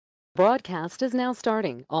broadcast is now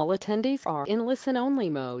starting. All attendees are in listen-only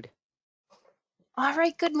mode. All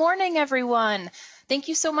right, good morning, everyone. Thank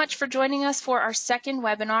you so much for joining us for our second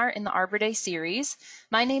webinar in the Arbor Day series.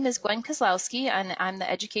 My name is Gwen Kozlowski, and I'm the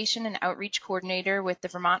Education and Outreach Coordinator with the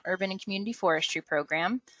Vermont Urban and Community Forestry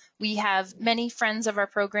Program. We have many friends of our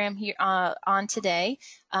program here on today,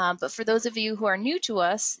 but for those of you who are new to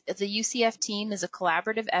us, the UCF team is a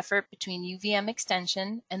collaborative effort between UVM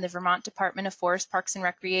Extension and the Vermont Department of Forest, Parks, and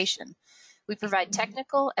Recreation. We provide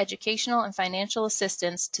technical, educational, and financial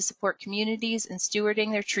assistance to support communities in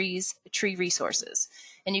stewarding their tree resources.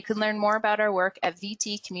 And you can learn more about our work at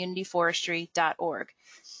vtcommunityforestry.org.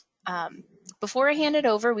 Before I hand it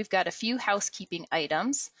over, we've got a few housekeeping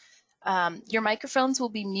items. Your microphones will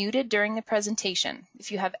be muted during the presentation.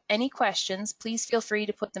 If you have any questions, please feel free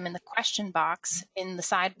to put them in the question box in the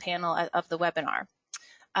side panel of the webinar.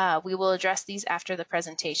 We will address these after the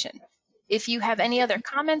presentation. If you have any other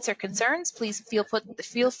comments or concerns, please feel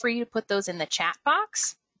free to put those in the chat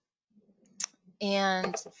box.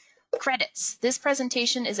 And credits. This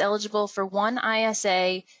presentation is eligible for one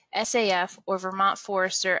ISA, SAF, or Vermont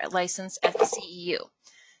Forester license at the CEU.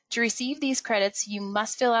 To receive these credits, you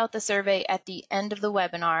must fill out the survey at the end of the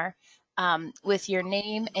webinar with your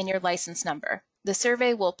name and your license number. The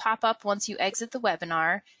survey will pop up once you exit the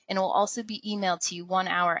webinar, and it will also be emailed to you 1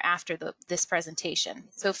 hour after this presentation.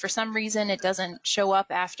 So if for some reason it doesn't show up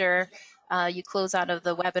after you close out of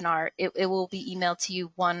the webinar, it will be emailed to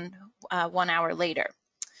you one hour later.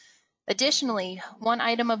 Additionally, one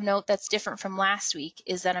item of note that's different from last week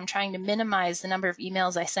is that I'm trying to minimize the number of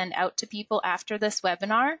emails I send out to people after this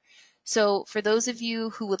webinar. So for those of you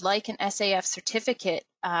who would like an SAF certificate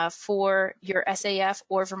for your SAF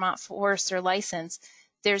or Vermont Forester license,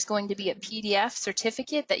 there's going to be a PDF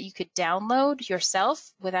certificate that you could download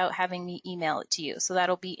yourself without having me email it to you. So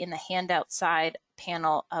that'll be in the handout side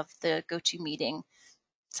panel of the GoToMeeting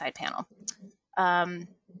side panel.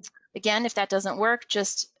 Again, if that doesn't work,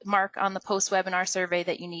 just mark on the post-webinar survey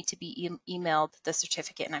that you need to be emailed the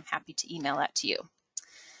certificate, and I'm happy to email that to you.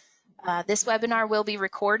 This webinar will be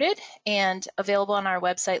recorded and available on our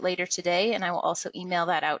website later today, and I will also email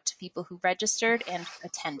that out to people who registered and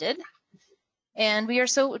attended. And we are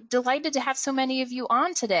so delighted to have so many of you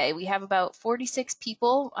on today. We have about 46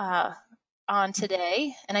 people on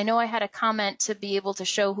today, and I know I had a comment to be able to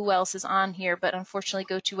show who else is on here, but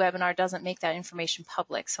unfortunately GoToWebinar doesn't make that information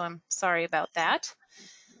public, so I'm sorry about that.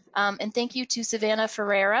 And thank you to Savannah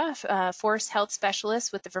Ferreira, Forest Health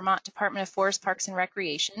Specialist with the Vermont Department of Forest, Parks, and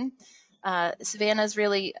Recreation. Savannah's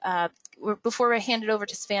really, before I hand it over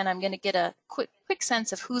to Savannah, I'm going to get a quick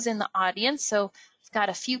sense of who's in the audience. So I've got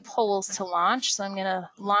a few polls to launch, so I'm going to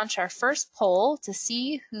launch our first poll to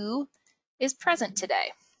see who is present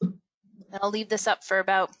today. And I'll leave this up for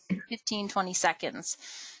about 15-20 seconds.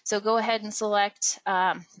 So go ahead and select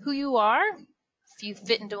who you are, if you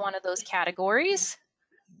fit into one of those categories.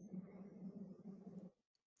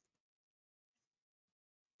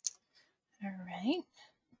 All right.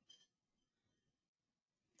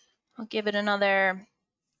 I'll give it another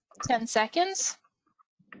 10 seconds.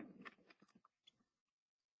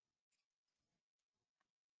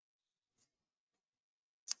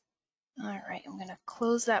 All right, I'm going to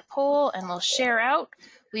close that poll and we'll share out.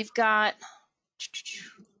 We've got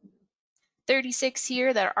 36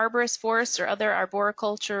 here that are arborist, forest, or other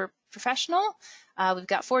arboriculture professional. We've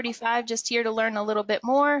got 45 just here to learn a little bit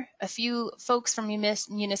more, a few folks from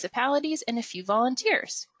municipalities, and a few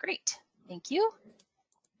volunteers. Great, thank you.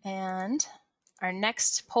 And our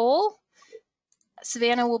next poll,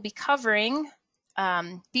 Savannah will be covering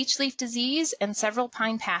beech leaf disease and several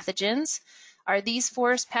pine pathogens. Are these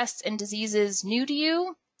forest pests and diseases new to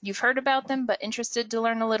you? You've heard about them, but interested to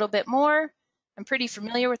learn a little bit more? I'm pretty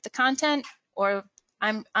familiar with the content, or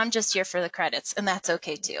I'm just here for the credits, and that's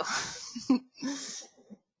okay too.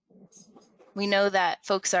 We know that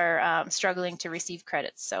folks are struggling to receive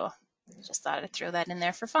credits, so I just thought I'd throw that in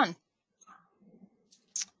there for fun.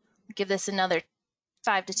 Give this another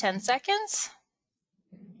 5 to 10 seconds.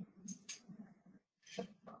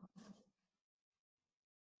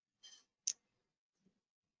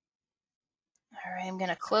 All right, I'm going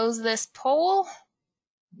to close this poll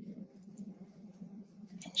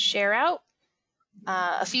and share out.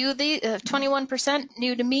 A few of the 21%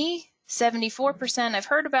 new to me, 74% I've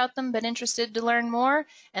heard about them but interested to learn more,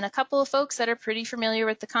 and a couple of folks that are pretty familiar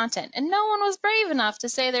with the content. And no one was brave enough to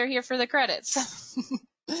say they're here for the credits.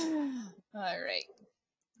 All right.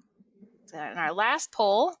 So in our last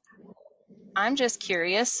poll, I'm just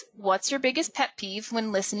curious, what's your biggest pet peeve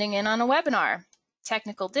when listening in on a webinar?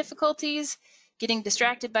 Technical difficulties, getting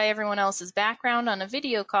distracted by everyone else's background on a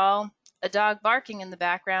video call, a dog barking in the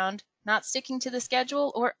background, not sticking to the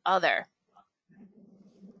schedule, or other.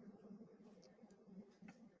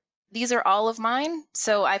 These are all of mine,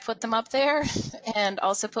 so I put them up there and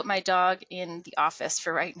also put my dog in the office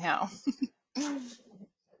for right now.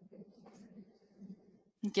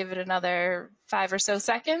 Give it another 5 or so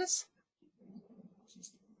seconds.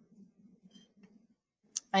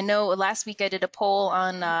 I know last week I did a poll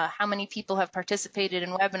on how many people have participated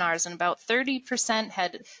in webinars, and about 30%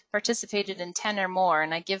 had participated in 10 or more,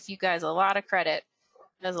 and I give you guys a lot of credit.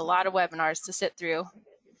 There's a lot of webinars to sit through.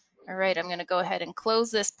 All right, I'm going to go ahead and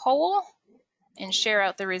close this poll and share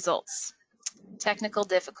out the results. Technical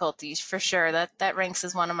difficulties, for sure. That ranks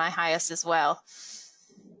as one of my highest as well.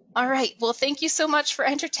 All right, well, thank you so much for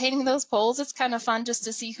entertaining those polls. It's kind of fun just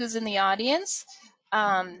to see who's in the audience.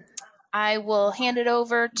 I will hand it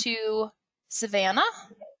over to Savannah,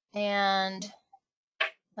 and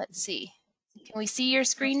let's see. Can we see your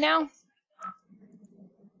screen now?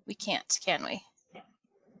 We can't, can we?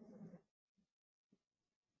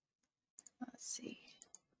 Let's see.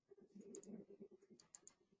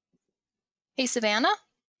 Hey, Savannah?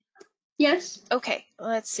 Yes. Okay,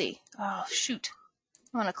 let's see. Oh, shoot.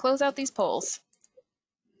 I want to close out these polls.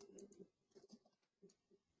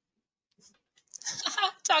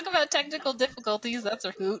 Talk about technical difficulties. That's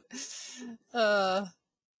a hoot. I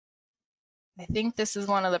think this is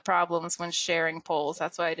one of the problems when sharing polls.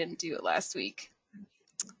 That's why I didn't do it last week.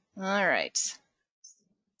 All right.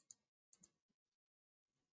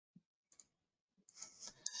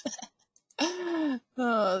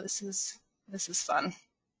 Oh, this is fun.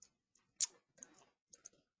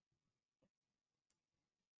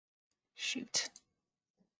 Shoot.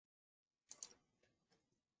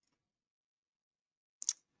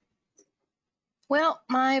 Well,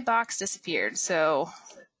 my box disappeared, so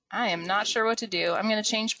I am not sure what to do. I'm going to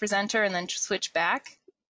change presenter and then switch back.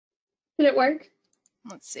 Did it work?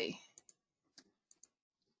 Let's see.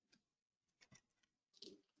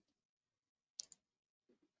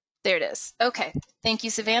 There it is. Okay. Thank you,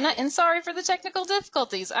 Savannah. And sorry for the technical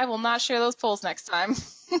difficulties. I will not share those polls next time.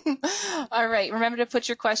 All right. Remember to put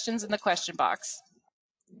your questions in the question box.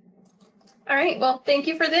 All right. Well, thank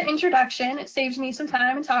you for the introduction. It saves me some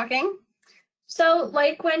time in talking. So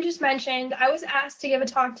like Gwen just mentioned, I was asked to give a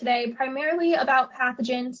talk today primarily about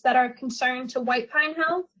pathogens that are concerned to white pine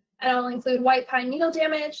health, and I'll include white pine needle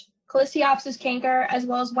damage, Caliciopsis canker, as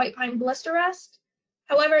well as white pine blister rust.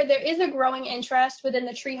 However, there is a growing interest within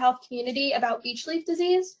the tree health community about beech leaf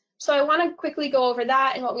disease, so I want to quickly go over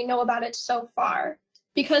that and what we know about it so far.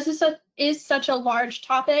 Because this is such a large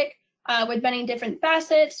topic with many different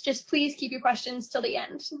facets, just please keep your questions till the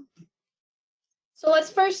end. So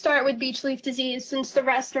let's first start with beech leaf disease, since the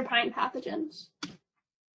rest are pine pathogens.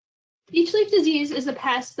 Beech leaf disease is a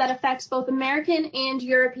pest that affects both American and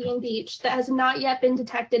European beech that has not yet been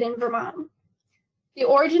detected in Vermont. The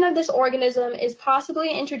origin of this organism is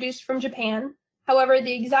possibly introduced from Japan. However,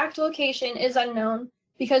 the exact location is unknown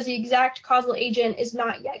because the exact causal agent is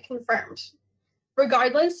not yet confirmed.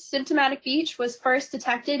 Regardless, symptomatic beech was first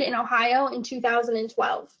detected in Ohio in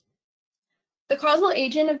 2012. The causal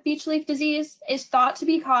agent of beech leaf disease is thought to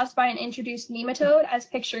be caused by an introduced nematode, as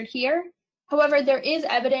pictured here. However, there is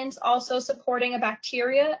evidence also supporting a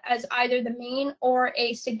bacteria as either the main or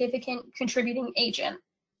a significant contributing agent.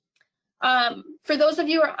 For those of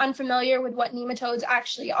you who are unfamiliar with what nematodes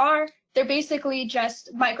actually are, they're basically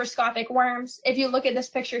just microscopic worms. If you look at this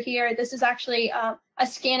picture here, this is actually a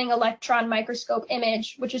scanning electron microscope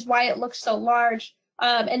image, which is why it looks so large.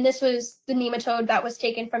 And this was the nematode that was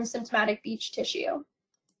taken from symptomatic beech tissue.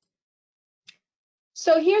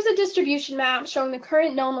 So here's a distribution map showing the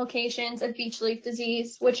current known locations of beech leaf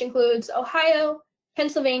disease, which includes Ohio,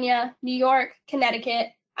 Pennsylvania, New York, Connecticut,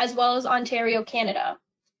 as well as Ontario, Canada.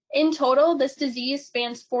 In total, this disease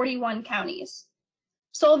spans 41 counties.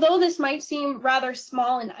 So although this might seem rather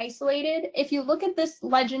small and isolated, if you look at this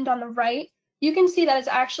legend on the right, you can see that it's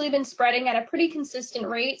actually been spreading at a pretty consistent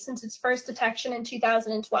rate since its first detection in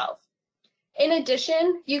 2012. In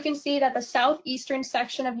addition, you can see that the southeastern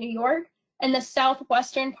section of New York and the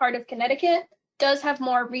southwestern part of Connecticut does have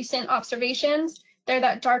more recent observations. They're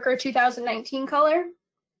that darker 2019 color.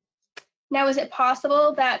 Now, is it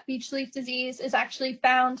possible that beech leaf disease is actually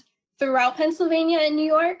found throughout Pennsylvania and New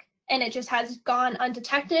York, and it just has gone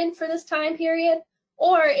undetected for this time period?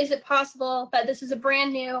 Or is it possible that this is a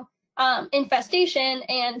brand new infestation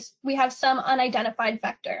and we have some unidentified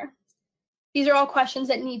vector? These are all questions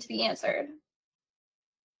that need to be answered.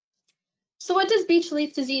 So what does beech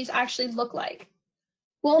leaf disease actually look like?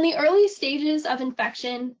 Well, in the early stages of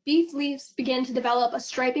infection, beech leaves begin to develop a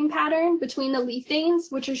striping pattern between the leaf veins,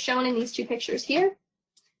 which are shown in these two pictures here.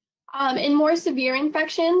 In more severe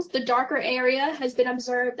infections, the darker area has been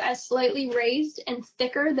observed as slightly raised and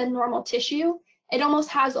thicker than normal tissue. It almost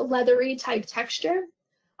has a leathery type texture.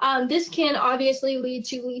 This can obviously lead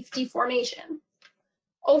to leaf deformation.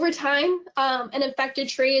 Over time, an infected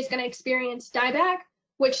tree is going to experience dieback,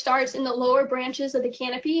 which starts in the lower branches of the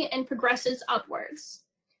canopy and progresses upwards.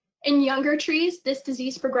 In younger trees, this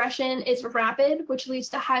disease progression is rapid, which leads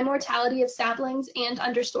to high mortality of saplings and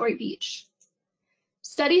understory beech.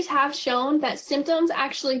 Studies have shown that symptoms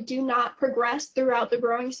actually do not progress throughout the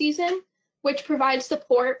growing season, which provides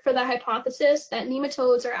support for the hypothesis that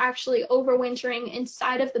nematodes are actually overwintering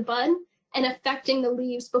inside of the bud and affecting the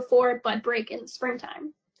leaves before bud break in the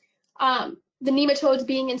springtime. The nematodes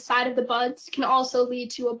being inside of the buds can also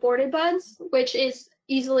lead to aborted buds, which is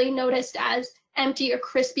easily noticed as empty or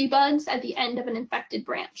crispy buds at the end of an infected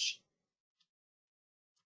branch.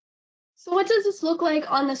 So what does this look like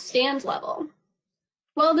on the stand level?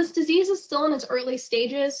 Well, this disease is still in its early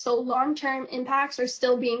stages, so long-term impacts are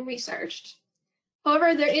still being researched.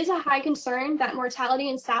 However, there is a high concern that mortality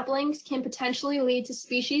in saplings can potentially lead to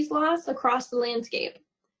species loss across the landscape.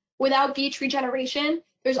 Without beech regeneration,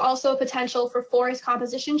 there's also a potential for forest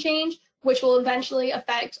composition change, which will eventually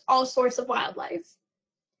affect all sorts of wildlife.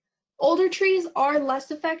 Older trees are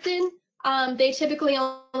less affected. They typically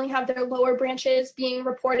only have their lower branches being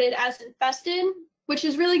reported as infested, which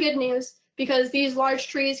is really good news because these large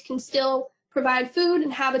trees can still provide food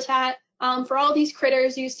and habitat for all these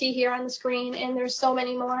critters you see here on the screen, and there's so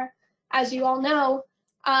many more, as you all know,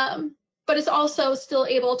 but it's also still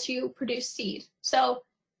able to produce seed. So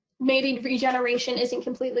maybe regeneration isn't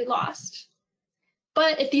completely lost.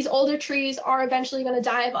 But if these older trees are eventually going to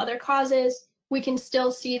die of other causes, we can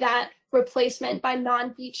still see that replacement by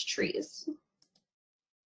non-beech trees.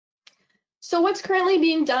 So what's currently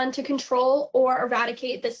being done to control or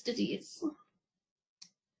eradicate this disease?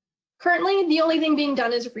 Currently, the only thing being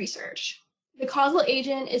done is research. The causal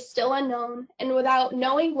agent is still unknown, and without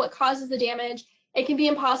knowing what causes the damage, it can be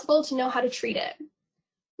impossible to know how to treat it.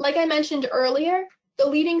 Like I mentioned earlier, the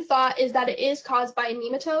leading thought is that it is caused by a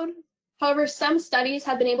nematode. However, some studies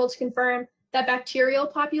have been able to confirm that bacterial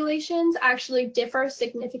populations actually differ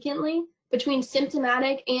significantly between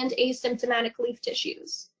symptomatic and asymptomatic leaf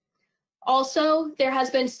tissues. Also, there has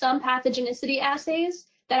been some pathogenicity assays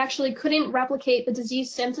that actually couldn't replicate the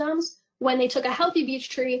disease symptoms when they took a healthy beech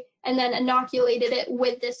tree and then inoculated it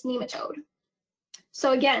with this nematode.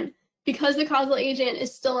 So again, because the causal agent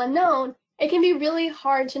is still unknown, it can be really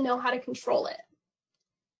hard to know how to control it.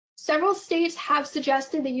 Several states have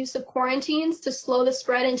suggested the use of quarantines to slow the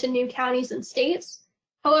spread into new counties and states.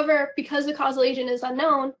 However, because the causal agent is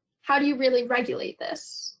unknown, how do you really regulate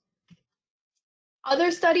this?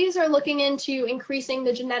 Other studies are looking into increasing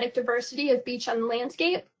the genetic diversity of beech on the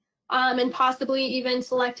landscape and possibly even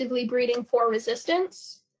selectively breeding for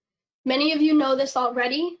resistance. Many of you know this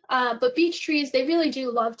already, but beech trees, they really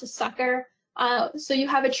do love to sucker. So you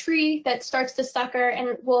have a tree that starts to sucker and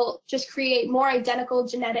it will just create more identical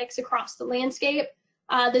genetics across the landscape.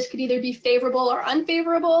 This could either be favorable or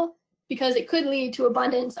unfavorable because it could lead to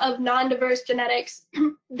abundance of non-diverse genetics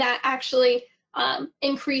that actually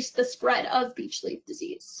increase the spread of beech leaf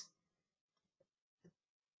disease.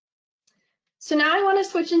 So now I want to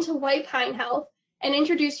switch into white pine health and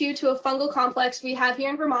introduce you to a fungal complex we have here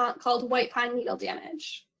in Vermont called white pine needle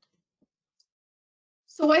damage.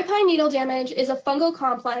 So white pine needle damage is a fungal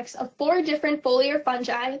complex of 4 different foliar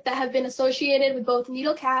fungi that have been associated with both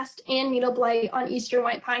needle cast and needle blight on eastern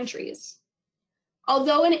white pine trees.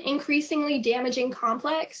 Although an increasingly damaging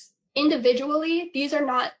complex, individually, these are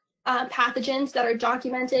not pathogens that are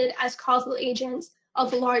documented as causal agents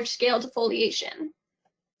of large-scale defoliation.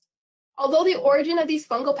 Although the origin of these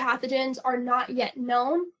fungal pathogens are not yet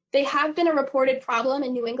known, they have been a reported problem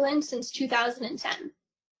in New England since 2010.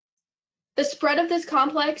 The spread of this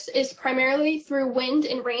complex is primarily through wind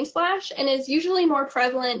and rain splash and is usually more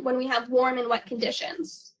prevalent when we have warm and wet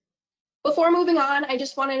conditions. Before moving on, I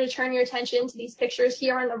just wanted to turn your attention to these pictures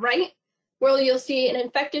here on the right, where you'll see an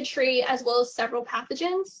infected tree as well as several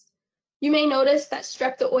pathogens. You may notice that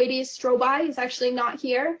Streptoides strobi is actually not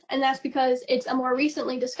here, and that's because it's a more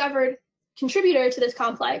recently discovered contributor to this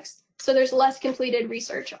complex, so there's less completed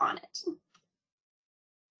research on it.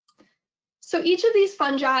 So each of these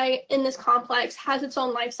fungi in this complex has its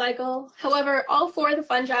own life cycle. However, all 4 of the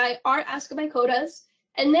fungi are Ascomycotas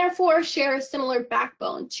and therefore share a similar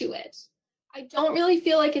backbone to it. I don't really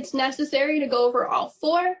feel like it's necessary to go over all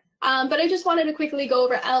 4, but I just wanted to quickly go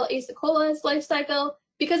over L. acicola's life cycle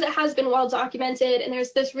because it has been well documented and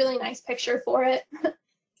there's this really nice picture for it.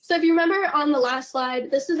 So if you remember on the last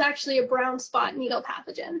slide, this is actually a brown spot needle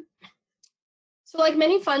pathogen. So like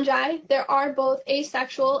many fungi, there are both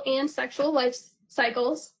asexual and sexual life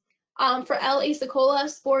cycles. For L. aceticola,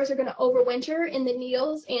 spores are going to overwinter in the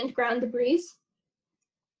needles and ground debris.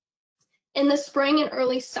 In the spring and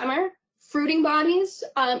early summer, fruiting bodies,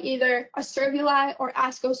 either acervuli or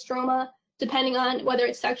ascostroma, depending on whether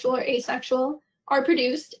it's sexual or asexual, are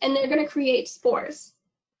produced, and they're going to create spores.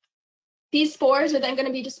 These spores are then going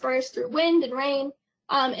to be dispersed through wind and rain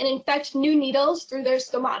and infect new needles through their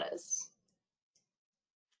stomatas.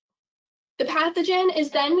 The pathogen is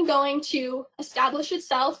then going to establish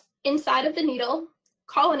itself inside of the needle,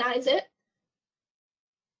 colonize it,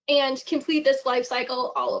 and complete this life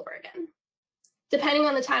cycle all over again. Depending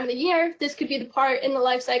on the time of the year, this could be the part in the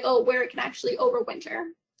life cycle where it can actually overwinter.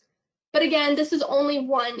 But again, this is only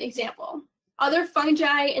one example. Other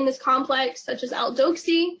fungi in this complex, such as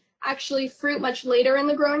Aldoxy, actually fruit much later in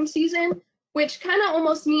the growing season, which kind of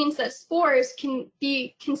almost means that spores can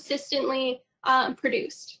be consistently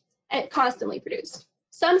produced and constantly produced.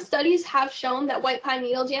 Some studies have shown that white pine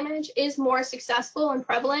needle damage is more successful and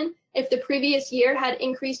prevalent if the previous year had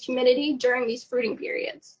increased humidity during these fruiting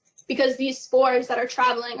periods, because these spores that are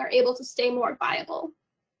traveling are able to stay more viable.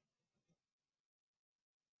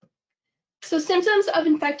 So symptoms of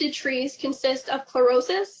infected trees consist of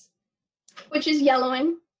chlorosis, which is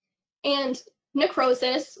yellowing, and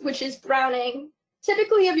necrosis, which is browning,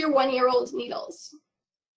 typically of your 1-year-old needles.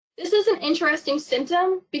 This is an interesting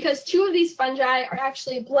symptom because 2 of these fungi are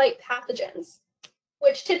actually blight pathogens,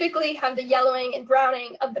 which typically have the yellowing and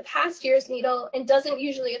browning of the past year's needle and doesn't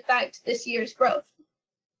usually affect this year's growth.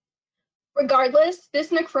 Regardless,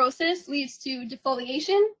 this necrosis leads to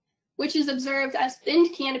defoliation, which is observed as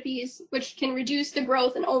thinned canopies, which can reduce the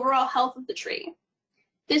growth and overall health of the tree.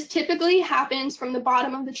 This typically happens from the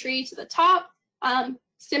bottom of the tree to the top,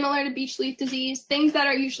 similar to beech leaf disease. Things that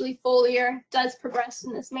are usually foliar does progress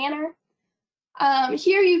in this manner.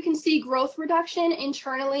 Here you can see growth reduction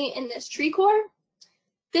internally in this tree core.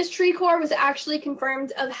 This tree core was actually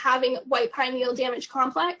confirmed of having white pine needle damage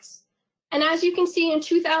complex. And as you can see in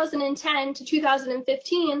 2010 to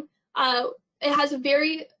 2015, it has a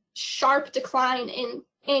very sharp decline in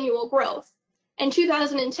annual growth. And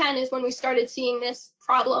 2010 is when we started seeing this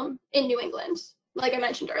problem in New England, like I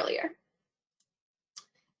mentioned earlier.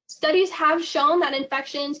 Studies have shown that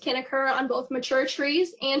infections can occur on both mature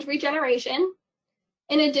trees and regeneration.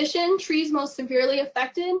 In addition, trees most severely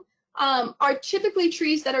affected are typically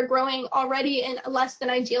trees that are growing already in less than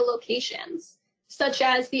ideal locations, such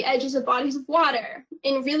as the edges of bodies of water,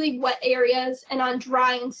 in really wet areas, and on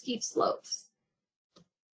dry and steep slopes.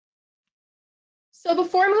 So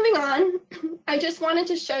before moving on, I just wanted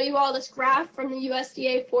to show you all this graph from the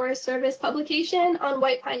USDA Forest Service publication on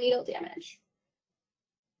white pine needle damage.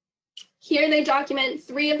 Here they document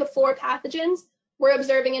 3 of the 4 pathogens we're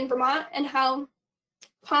observing in Vermont and how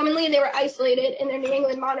commonly they were isolated in their New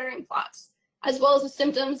England monitoring plots, as well as the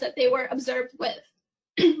symptoms that they were observed with.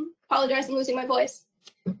 Apologize, I'm losing my voice.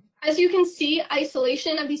 As you can see,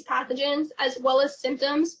 isolation of these pathogens as well as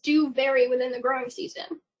symptoms do vary within the growing season.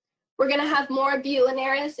 We're going to have more B.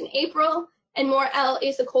 linearis in April and more L.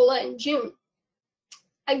 aceticola in June.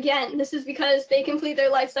 Again, this is because they complete their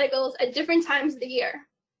life cycles at different times of the year.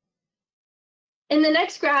 In the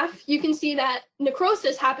next graph, you can see that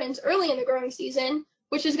necrosis happens early in the growing season,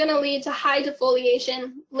 which is going to lead to high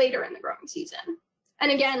defoliation later in the growing season.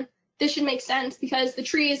 And again, this should make sense because the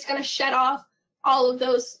tree is going to shed off all of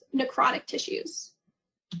those necrotic tissues.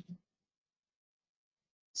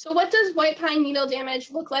 So what does white pine needle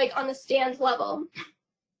damage look like on the stand level?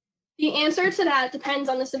 The answer to that depends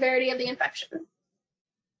on the severity of the infection.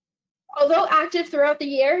 Although active throughout the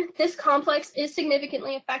year, this complex is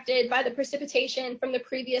significantly affected by the precipitation from the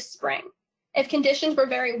previous spring. If conditions were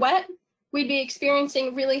very wet, we'd be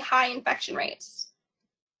experiencing really high infection rates.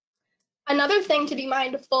 Another thing to be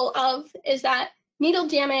mindful of is that needle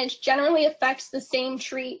damage generally affects the same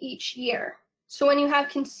tree each year. So when you have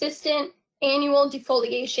consistent annual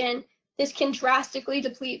defoliation, this can drastically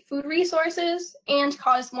deplete food resources and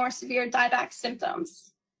cause more severe dieback symptoms.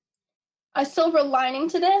 A silver lining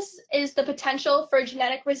to this is the potential for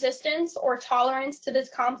genetic resistance or tolerance to this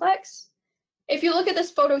complex. If you look at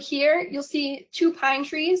this photo here, you'll see 2 pine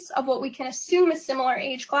trees of what we can assume is similar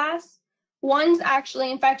age class. One's actually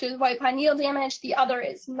infected with white pine needle damage, the other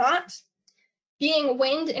is not. Being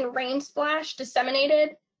wind and rain splash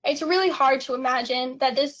disseminated, it's really hard to imagine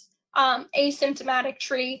that this asymptomatic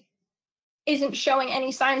tree isn't showing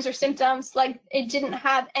any signs or symptoms, like it didn't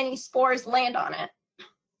have any spores land on it.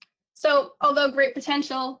 So although great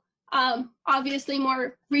potential, obviously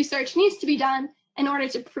more research needs to be done in order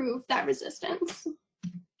to prove that resistance.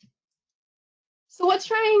 So what's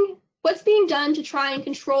trying What's being done to try and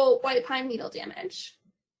control white pine beetle damage?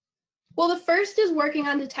 Well, the first is working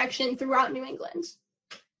on detection throughout New England.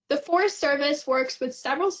 The Forest Service works with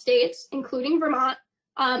several states, including Vermont,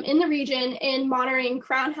 in the region in monitoring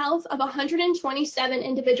crown health of 127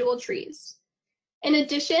 individual trees. In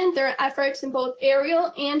addition, there are efforts in both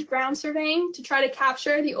aerial and ground surveying to try to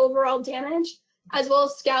capture the overall damage, as well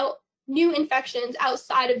as scout new infections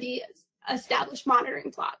outside of the established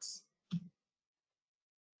monitoring plots.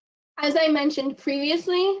 As I mentioned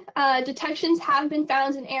previously, detections have been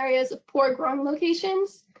found in areas of poor growing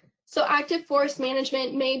locations, so active forest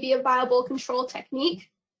management may be a viable control technique.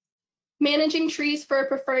 Managing trees for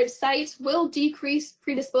preferred sites will decrease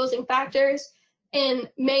predisposing factors and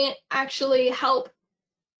may actually help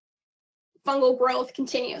fungal growth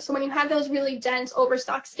continue. So when you have those really dense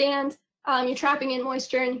overstock stands, you're trapping in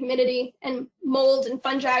moisture and humidity, and mold and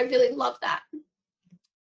fungi really love that.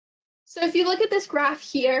 So if you look at this graph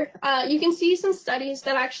here, you can see some studies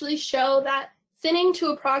that actually show that thinning to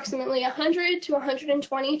approximately 100 to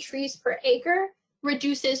 120 trees per acre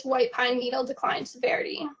reduces white pine beetle decline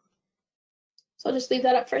severity. So I'll just leave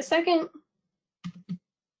that up for a second.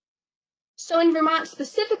 So in Vermont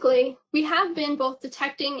specifically, we have been both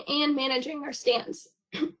detecting and managing our stands.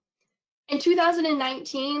 In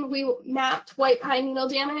 2019, we mapped white pine beetle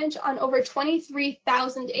damage on over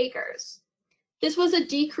 23,000 acres. This was a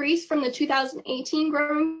decrease from the 2018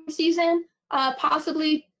 growing season,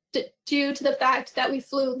 possibly due to the fact that we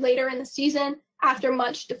flew later in the season after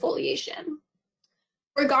much defoliation.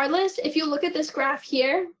 Regardless, if you look at this graph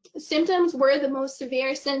here, symptoms were the most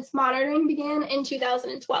severe since monitoring began in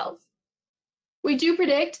 2012. We do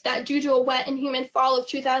predict that due to a wet and humid fall of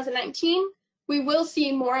 2019, we will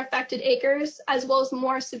see more affected acres as well as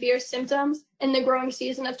more severe symptoms in the growing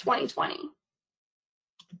season of 2020.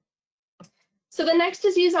 So the next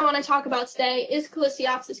disease I want to talk about today is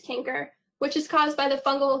Caliciopsis canker, which is caused by the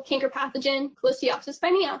fungal canker pathogen Caliciopsis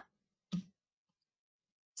pineal.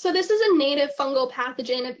 So this is a native fungal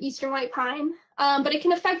pathogen of eastern white pine, but it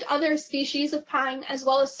can affect other species of pine as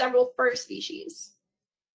well as several fir species.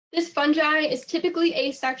 This fungi is typically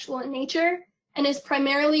asexual in nature and is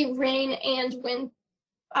primarily rain and wind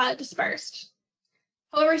dispersed.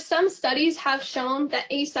 However, some studies have shown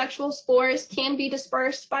that asexual spores can be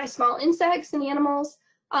dispersed by small insects and animals,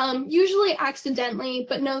 usually accidentally,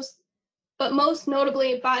 but most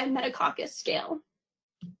notably by Metacoccus scale.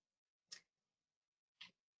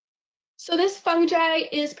 So this fungi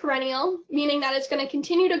is perennial, meaning that it's going to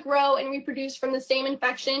continue to grow and reproduce from the same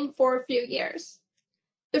infection for a few years.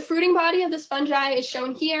 The fruiting body of this fungi is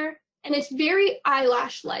shown here, and it's very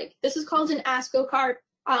eyelash-like. This is called an ascocarp,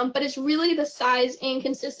 but it's really the size and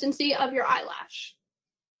consistency of your eyelash.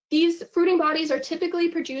 These fruiting bodies are typically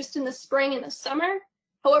produced in the spring and the summer.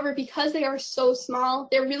 However, because they are so small,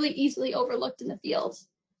 they're really easily overlooked in the fields.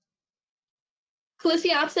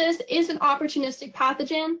 Caliciopsis is an opportunistic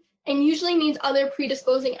pathogen and usually needs other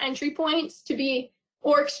predisposing entry points to be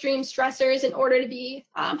or extreme stressors in order to be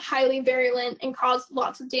highly virulent and cause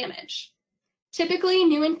lots of damage. Typically,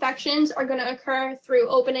 new infections are going to occur through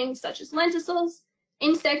openings such as lenticels,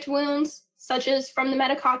 insect wounds, such as from the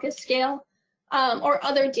Metacoccus scale, or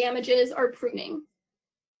other damages or pruning.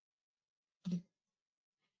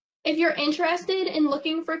 If you're interested in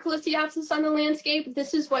looking for Caliciopsis on the landscape,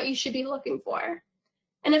 this is what you should be looking for.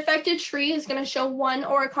 An affected tree is going to show one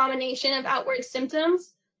or a combination of outward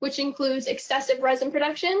symptoms, which includes excessive resin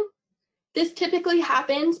production. This typically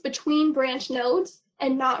happens between branch nodes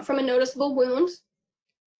and not from a noticeable wound.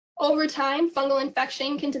 Over time, fungal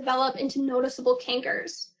infection can develop into noticeable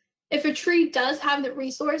cankers. If a tree does have the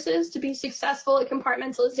resources to be successful at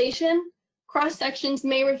compartmentalization, cross-sections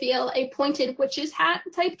may reveal a pointed witch's hat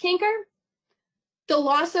type canker. The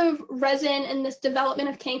loss of resin and this development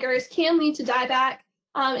of cankers can lead to dieback,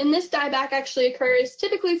 and this dieback actually occurs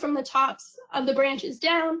typically from the tops of the branches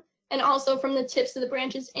down and also from the tips of the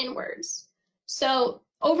branches inwards. So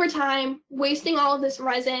over time, wasting all of this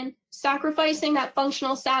resin, sacrificing that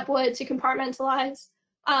functional sapwood to compartmentalize,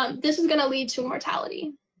 this is going to lead to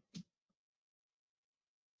mortality.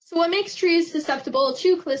 So what makes trees susceptible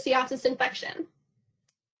to Caliciopsis infection?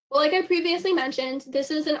 Well, like I previously mentioned,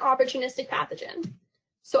 this is an opportunistic pathogen.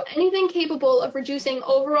 So anything capable of reducing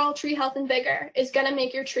overall tree health and vigor is going to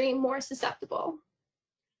make your tree more susceptible.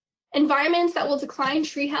 Environments that will decline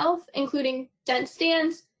tree health, including dense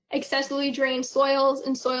stands, excessively drained soils,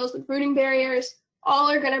 and soils with rooting barriers,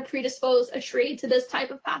 all are going to predispose a tree to this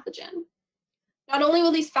type of pathogen. Not only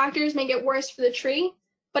will these factors make it worse for the tree,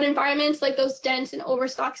 but environments like those dense and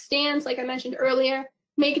overstocked stands, like I mentioned earlier,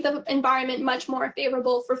 make the environment much more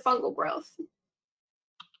favorable for fungal growth.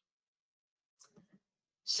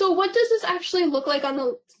 So what does this actually look like on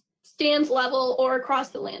the stands level or across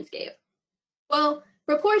the landscape? Well,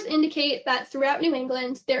 reports indicate that throughout New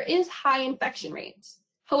England, there is high infection rates.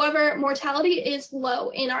 However, mortality is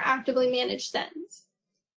low in our actively managed stands.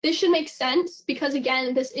 This should make sense because,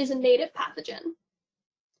 again, this is a native pathogen.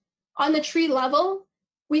 On the tree level,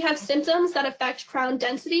 we have symptoms that affect crown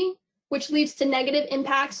density, which leads to negative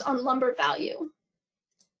impacts on lumber value.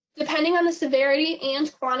 Depending on the severity and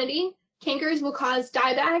quantity, cankers will cause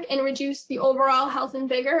dieback and reduce the overall health and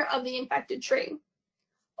vigor of the infected tree.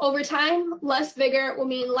 Over time, less vigor will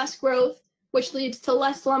mean less growth, which leads to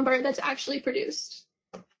less lumber that's actually produced.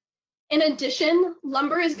 In addition,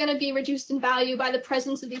 lumber is going to be reduced in value by the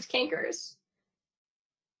presence of these cankers.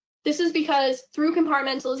 This is because through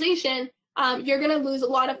compartmentalization, you're going to lose a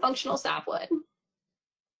lot of functional sapwood.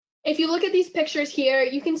 If you look at these pictures here,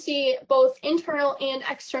 you can see both internal and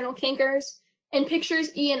external cankers. In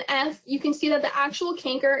pictures E and F, you can see that the actual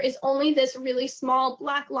canker is only this really small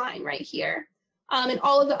black line right here. And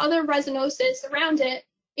all of the other resinosis around it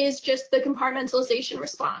is just the compartmentalization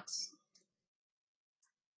response.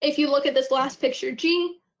 If you look at this last picture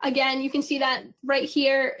G, again, you can see that right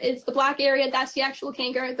here is the black area, that's the actual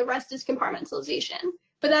canker, the rest is compartmentalization.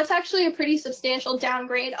 But that's actually a pretty substantial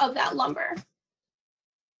downgrade of that lumber.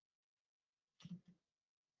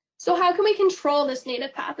 So how can we control this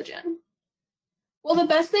native pathogen? Well, the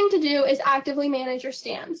best thing to do is actively manage your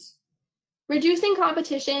stands. Reducing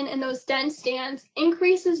competition in those dense stands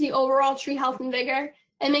increases the overall tree health and vigor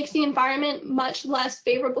and makes the environment much less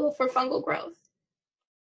favorable for fungal growth.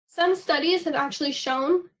 Some studies have actually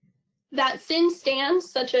shown that thin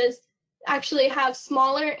stands, such as actually have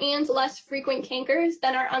smaller and less frequent cankers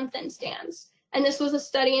than our unthin stands. And this was a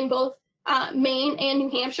study in both Maine and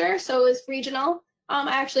New Hampshire, so it was regional.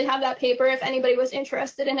 I actually have that paper if anybody was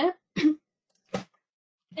interested in it.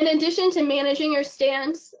 In addition to managing your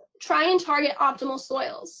stands, try and target optimal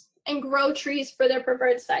soils and grow trees for their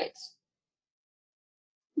preferred sites.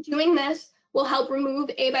 Doing this will help remove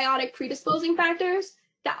abiotic predisposing factors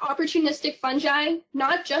that opportunistic fungi,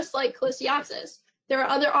 not just like Caliciopsis, there are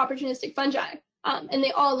other opportunistic fungi, and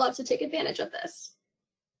they all love to take advantage of this.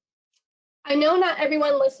 I know not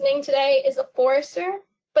everyone listening today is a forester,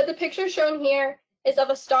 but the picture shown here is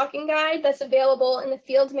of a stalking guide that's available in the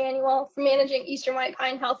field manual for managing eastern white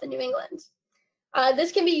pine health in New England.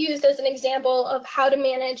 This can be used as an example of how to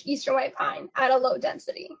manage eastern white pine at a low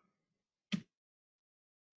density.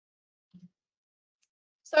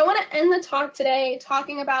 So I want to end the talk today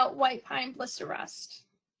talking about white pine blister rust.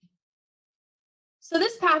 So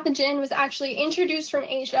this pathogen was actually introduced from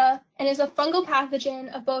Asia and is a fungal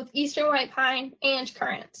pathogen of both eastern white pine and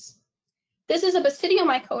currants. This is a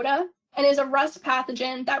Basidiomycota and is a rust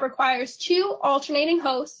pathogen that requires 2 alternating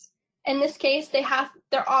hosts. In this case,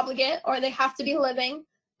 they're obligate, or they have to be living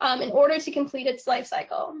in order to complete its life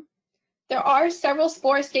cycle. There are several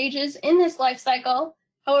spore stages in this life cycle.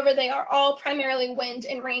 However, they are all primarily wind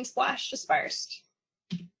and rain splash dispersed.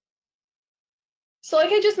 So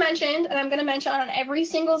like I just mentioned, and I'm going to mention on every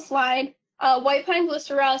single slide, white pine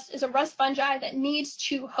blister rust is a rust fungi that needs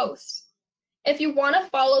 2 hosts. If you want to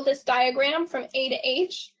follow this diagram from A to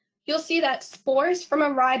H, you'll see that spores from a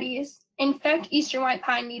ribes infect eastern white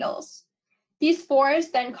pine needles. These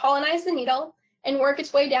spores then colonize the needle and work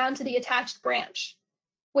its way down to the attached branch,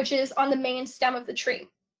 which is on the main stem of the tree.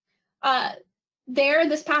 There,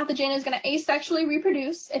 this pathogen is going to asexually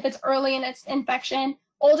reproduce if it's early in its infection.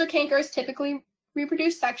 Older cankers typically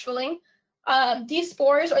reproduce sexually. These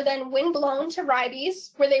spores are then windblown to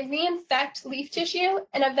ribes, where they reinfect leaf tissue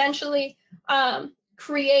and eventually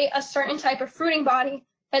create a certain type of fruiting body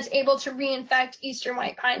that's able to reinfect eastern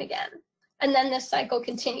white pine again. And then this cycle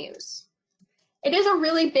continues. It is a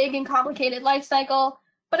really big and complicated life cycle,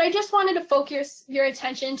 but I just wanted to focus your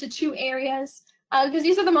attention to 2 areas because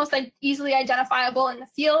these are the most easily identifiable in the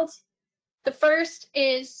field. The first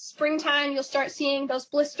is springtime. You'll start seeing those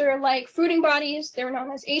blister-like fruiting bodies. They're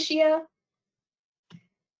known as achia.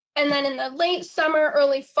 And then in the late summer,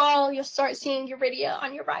 early fall, you'll start seeing uridia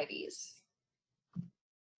on your ribes.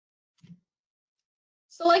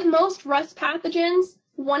 So like most rust pathogens,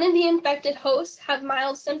 one of the infected hosts have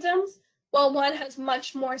mild symptoms, while one has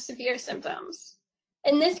much more severe symptoms.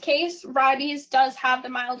 In this case, ribes does have the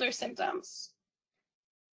milder symptoms.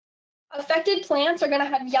 Affected plants are going to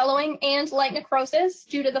have yellowing and light necrosis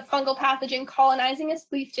due to the fungal pathogen colonizing its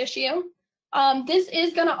leaf tissue. This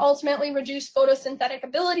is going to ultimately reduce photosynthetic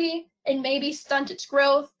ability and maybe stunt its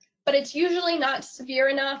growth, but it's usually not severe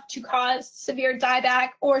enough to cause severe dieback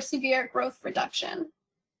or severe growth reduction.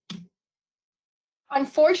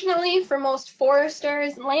 Unfortunately, for most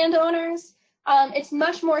foresters and landowners, it's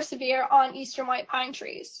much more severe on eastern white pine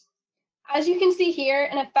trees. As you can see here,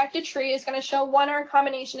 an affected tree is going to show one or a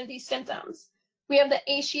combination of these symptoms. We have the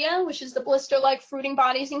achia, which is the blister-like fruiting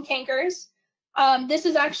bodies and cankers. This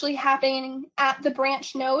is actually happening at the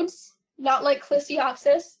branch nodes, not like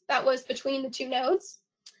Clisiopsis, that was between the two nodes.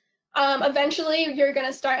 Eventually, you're going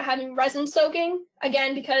to start having resin soaking,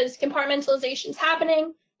 again, because compartmentalization is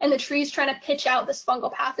happening and the tree's trying to pitch out this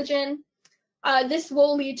fungal pathogen. This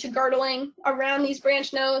will lead to girdling around these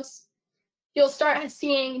branch nodes. You'll start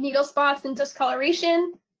seeing needle spots and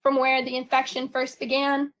discoloration from where the infection first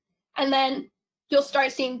began, and then you'll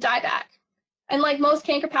start seeing dieback. And like most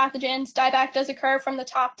canker pathogens, dieback does occur from the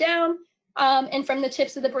top down and from the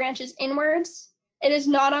tips of the branches inwards. It is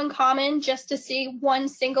not uncommon just to see one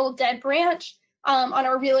single dead branch on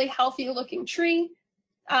a really healthy looking tree.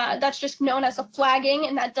 That's just known as a flagging,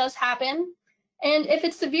 and that does happen. And if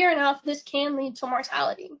it's severe enough, this can lead to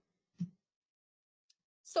mortality.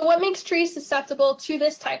 So what makes trees susceptible to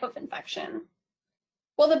this type of infection?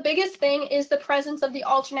 Well, the biggest thing is the presence of the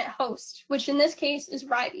alternate host, which in this case is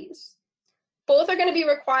rabies. Both are going to be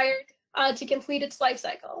required to complete its life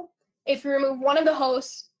cycle. If you remove one of the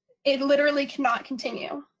hosts, it literally cannot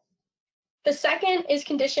continue. The second is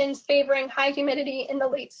conditions favoring high humidity in the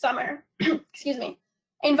late summer. Excuse me.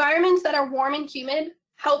 Environments that are warm and humid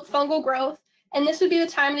help fungal growth, and this would be the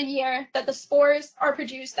time of the year that the spores are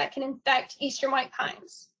produced that can infect eastern white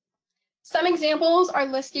pines. Some examples are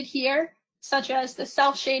listed here, such as the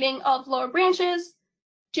self-shading of lower branches,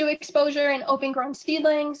 dew exposure in open-grown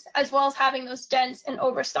seedlings, as well as having those dense and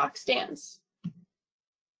overstocked stands.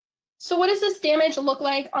 So what does this damage look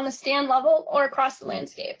like on the stand level or across the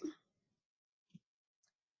landscape?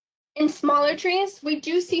 In smaller trees, we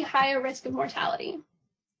do see higher risk of mortality.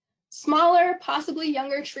 Smaller, possibly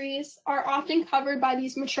younger trees are often covered by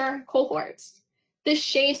these mature cohorts. This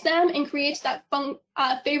shades them and creates that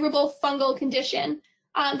favorable fungal condition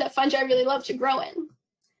that fungi really love to grow in.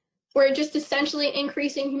 We're just essentially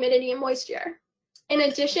increasing humidity and moisture. In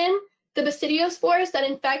addition, the basidiospores that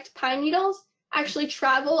infect pine needles actually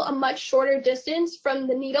travel a much shorter distance from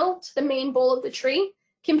the needle to the main bole of the tree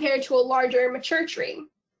compared to a larger mature tree.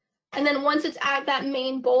 And then once it's at that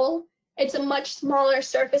main bole, it's a much smaller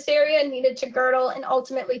surface area needed to girdle and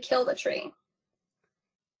ultimately kill the tree.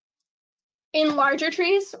 In larger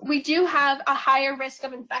trees, we do have a higher risk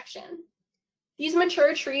of infection. These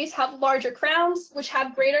mature trees have larger crowns, which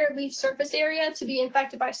have greater leaf surface area to be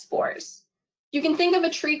infected by spores. You can think of a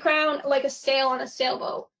tree crown like a sail on a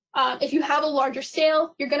sailboat. If you have a larger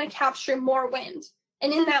sail, you're going to capture more wind,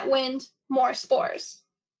 and in that wind, more spores.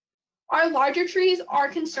 Our larger trees are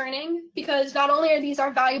concerning because not only are these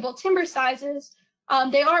our valuable timber sizes,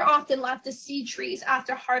 they are often left as seed trees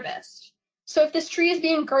after harvest. So if this tree is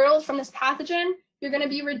being girdled from this pathogen, you're going to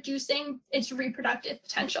be reducing its reproductive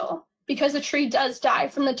potential because the tree does die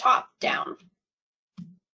from the top down.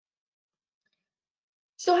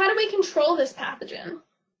 So how do we control this pathogen?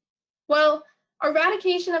 Well,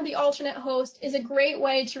 eradication of the alternate host is a great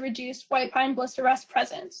way to reduce white pine blister rust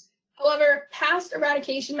presence. However, past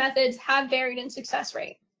eradication methods have varied in success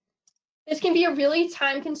rate. This can be a really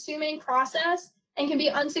time-consuming process and can be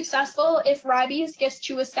unsuccessful if rabies gets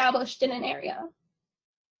too established in an area.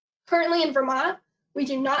 Currently in Vermont, we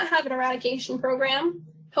do not have an eradication program.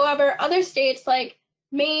 However, other states like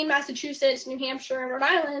Maine, Massachusetts, New Hampshire, and Rhode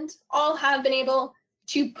Island all have been able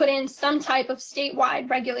to put in some type of statewide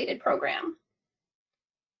regulated program.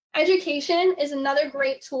 Education is another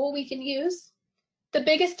great tool we can use. The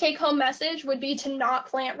biggest take-home message would be to not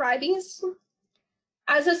plant rabies.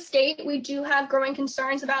 As a state, we do have growing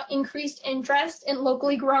concerns about increased interest in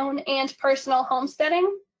locally grown and personal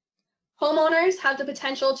homesteading. Homeowners have the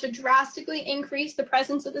potential to drastically increase the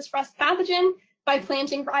presence of this rust pathogen by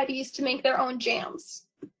planting rabies to make their own jams.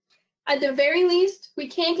 At the very least, we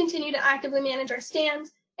can continue to actively manage our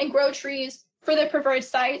stands and grow trees for their preferred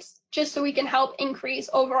sites, just so we can help increase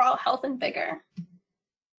overall health and vigor.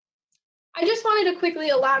 I just wanted to quickly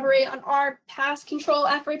elaborate on our pest control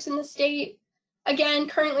efforts in the state. Again,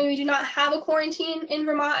 currently we do not have a quarantine in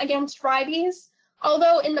Vermont against rabies,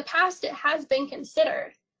 although in the past it has been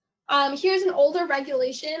considered. Here's an older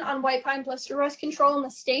regulation on white pine blister rust control in the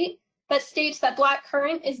state that states that black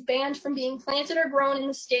currant is banned from being planted or grown in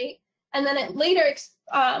the state, and then it later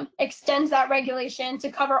extends that regulation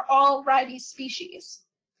to cover all rabies species.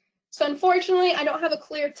 So unfortunately, I don't have a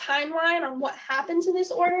clear timeline on what happened to this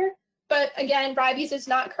order, but again, rabies is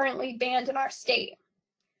not currently banned in our state.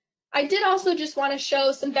 I did also just want to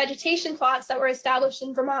show some vegetation plots that were established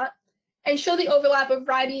in Vermont and show the overlap of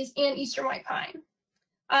rabies and eastern white pine.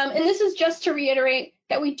 And this is just to reiterate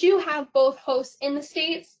that we do have both hosts in the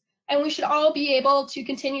states, and we should all be able to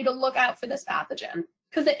continue to look out for this pathogen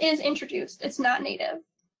because it is introduced, it's not native.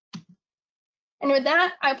 And with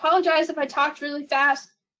that, I apologize if I talked really fast.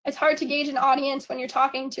 It's hard to gauge an audience when you're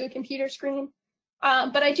talking to a computer screen,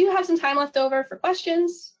 but I do have some time left over for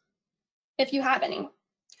questions if you have any.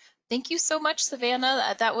 Thank you so much,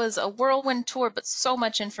 Savannah. That was a whirlwind tour, but so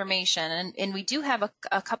much information. And we do have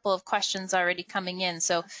a couple of questions already coming in.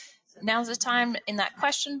 So now's the time in that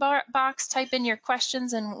question box, type in your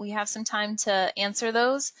questions, and we have some time to answer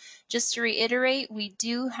those. Just to reiterate, we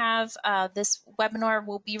do have this webinar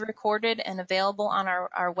will be recorded and available on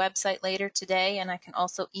our website later today, and I can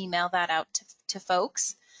also email that out to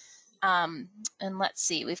folks. And let's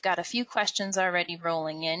see, we've got a few questions already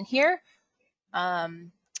rolling in here.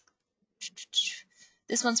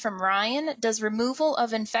 This one's from Ryan. Does removal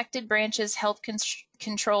of infected branches help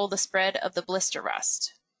control the spread of the blister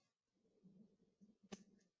rust?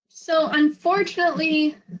 So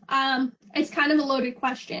unfortunately, it's kind of a loaded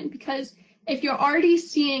question because if you're already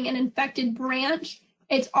seeing an infected branch,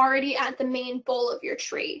 it's already at the main bole of your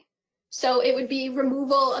tree. So it would be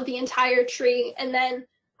removal of the entire tree and then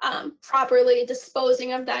properly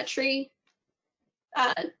disposing of that tree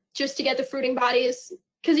just to get the fruiting bodies.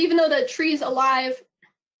 Because even though the tree's alive,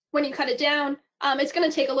 when you cut it down, it's going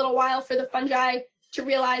to take a little while for the fungi to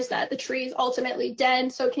realize that the tree is ultimately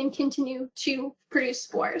dead, so it can continue to produce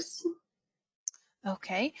spores.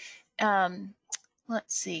 Okay.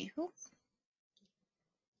 Let's see.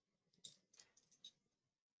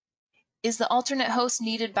 Is the alternate host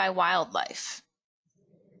needed by wildlife?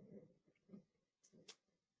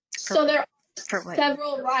 So there are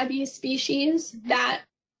several rabies species that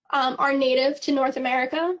are native to North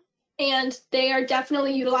America, and they are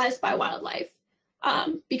definitely utilized by wildlife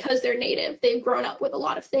because they're native. They've grown up with a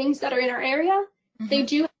lot of things that are in our area. Mm-hmm. They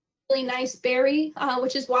do have a really nice berry,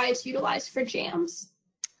 which is why it's utilized for jams.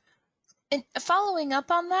 And following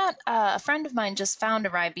up on that, a friend of mine just found a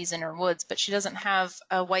rabies in her woods, but she doesn't have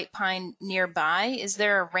a white pine nearby. Is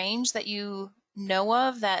there a range that you know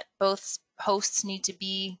of that both hosts need to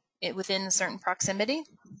be within a certain proximity?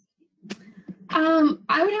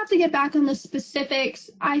 I would have to get back on the specifics.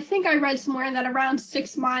 I think I read somewhere that around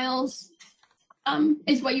 6 miles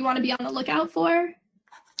is what you want to be on the lookout for.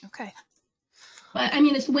 Okay. But I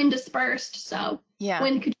mean, it's wind dispersed, so yeah,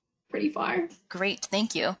 wind could go pretty far. Great,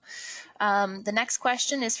 thank you. The next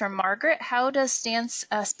question is from Margaret. How does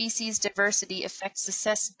species diversity affect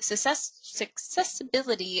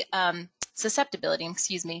susceptibility,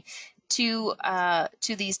 to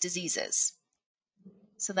these diseases?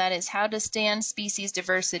 So that is, how does species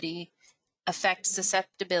diversity affect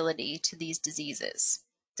susceptibility to these diseases?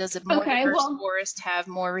 Does a more diverse forest have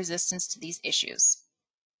more resistance to these issues?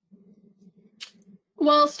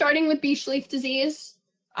 Well, starting with beech leaf disease,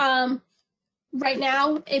 right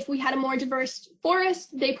now, if we had a more diverse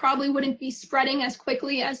forest, they probably wouldn't be spreading as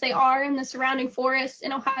quickly as they are in the surrounding forests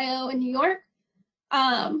in Ohio and New York.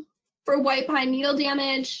 For white pine needle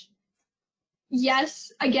damage,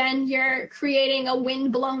 yes, again, you're creating a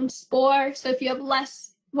wind-blown spore. So if you have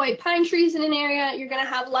less white pine trees in an area, you're going to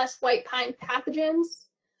have less white pine pathogens.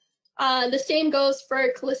 The same goes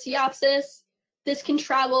for Caliciopsis. This can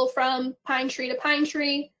travel from pine tree to pine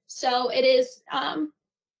tree. So it is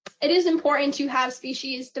important to have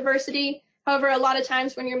species diversity. However, a lot of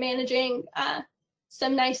times when you're managing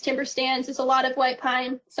some nice timber stands, it's a lot of white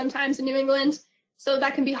pine, sometimes in New England. So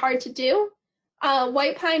that can be hard to do.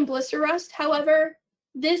 White pine blister rust, however,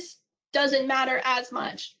 this doesn't matter as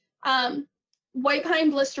much. White pine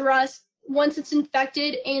blister rust, once it's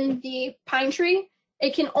infected in the pine tree,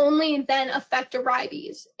 it can only then affect a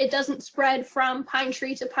rabies. It doesn't spread from pine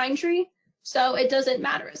tree to pine tree, so it doesn't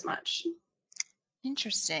matter as much.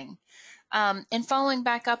 Interesting. And following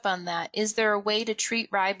back up on that, is there a way to treat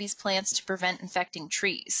rabies plants to prevent infecting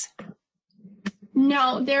trees?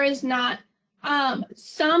 No, there is not. I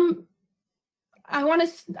don't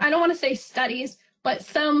want to say studies, but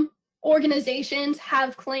some organizations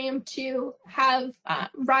have claimed to have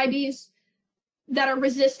rabies that are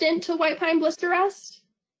resistant to white pine blister rust.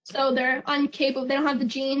 So they're incapable, they don't have the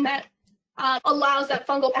gene that allows that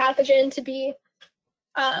fungal pathogen to be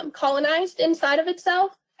colonized inside of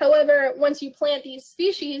itself. However, once you plant these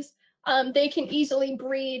species, they can easily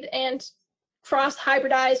breed and cross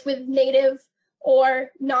hybridize with native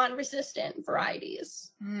or non-resistant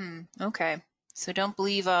varieties. Okay. So don't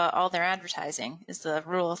believe all their advertising is the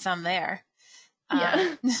rule of thumb there.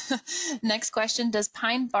 Yeah. Next question, does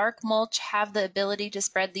pine bark mulch have the ability to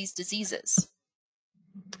spread these diseases?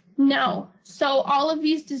 No. So all of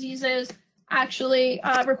these diseases actually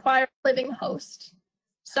require a living host.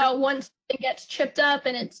 So once it gets chipped up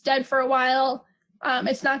and it's dead for a while,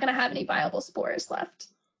 it's not going to have any viable spores left.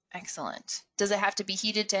 Excellent. Does it have to be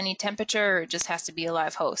heated to any temperature, or it just has to be a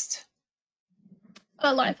live host?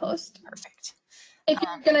 A live host. Perfect. If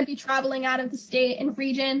you're going to be traveling out of the state and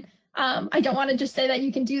region, I don't want to just say that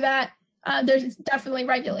you can do that. There's definitely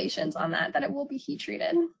regulations on that it will be heat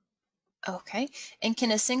treated. Okay. And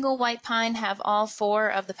can a single white pine have all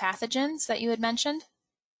 4 of the pathogens that you had mentioned?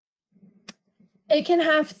 It can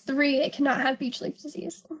have 3. It cannot have beech leaf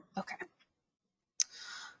disease. Okay.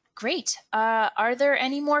 Great. Are there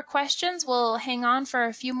any more questions? We'll hang on for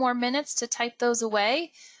a few more minutes to type those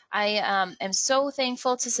away. I am so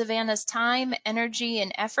thankful to Savannah's time, energy,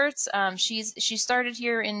 and efforts. She started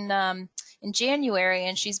here in January,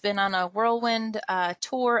 and she's been on a whirlwind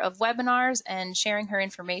tour of webinars and sharing her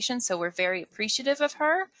information, so we're very appreciative of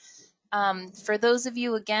her. For those of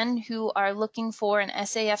you, again, who are looking for an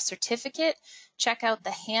SAF certificate, check out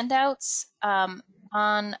the handouts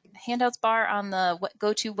on handouts bar on the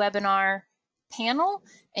GoToWebinar panel,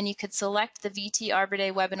 and you could select the VT Arbor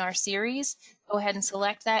Day webinar series. Go ahead and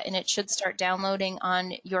select that, and it should start downloading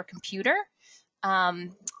on your computer.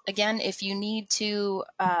 Again, if you need to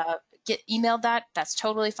get emailed that's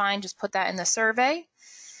totally fine. Just put that in the survey.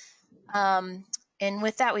 And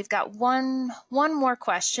with that, we've got one more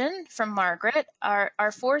question from Margaret.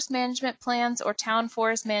 Are forest management plans or town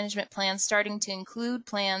forest management plans starting to include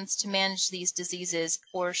plans to manage these diseases,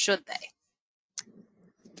 or should they?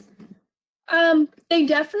 They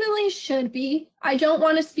definitely should be. I don't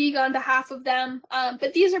want to speak on behalf of them,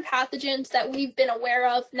 but these are pathogens that we've been aware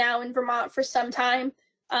of now in Vermont for some time.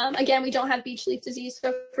 Again, we don't have beech leaf disease, so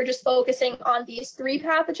if we're just focusing on these 3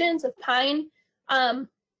 pathogens of pine,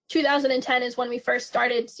 2010 is when we first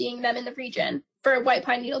started seeing them in the region for white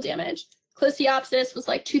pine needle damage. Clisiopsis was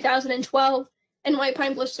like 2012, and white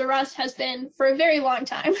pine blister rust has been for a very long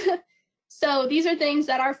time. So these are things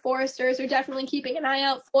that our foresters are definitely keeping an eye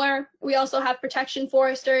out for. We also have protection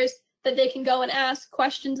foresters that they can go and ask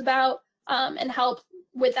questions about and help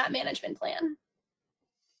with that management plan.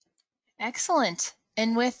 Excellent.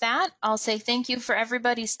 And with that, I'll say thank you for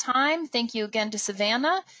everybody's time. Thank you again to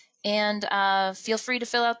Savannah. And feel free to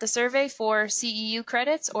fill out the survey for CEU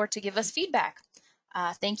credits or to give us feedback.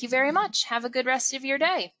 Thank you very much. Have a good rest of your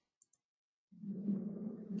day.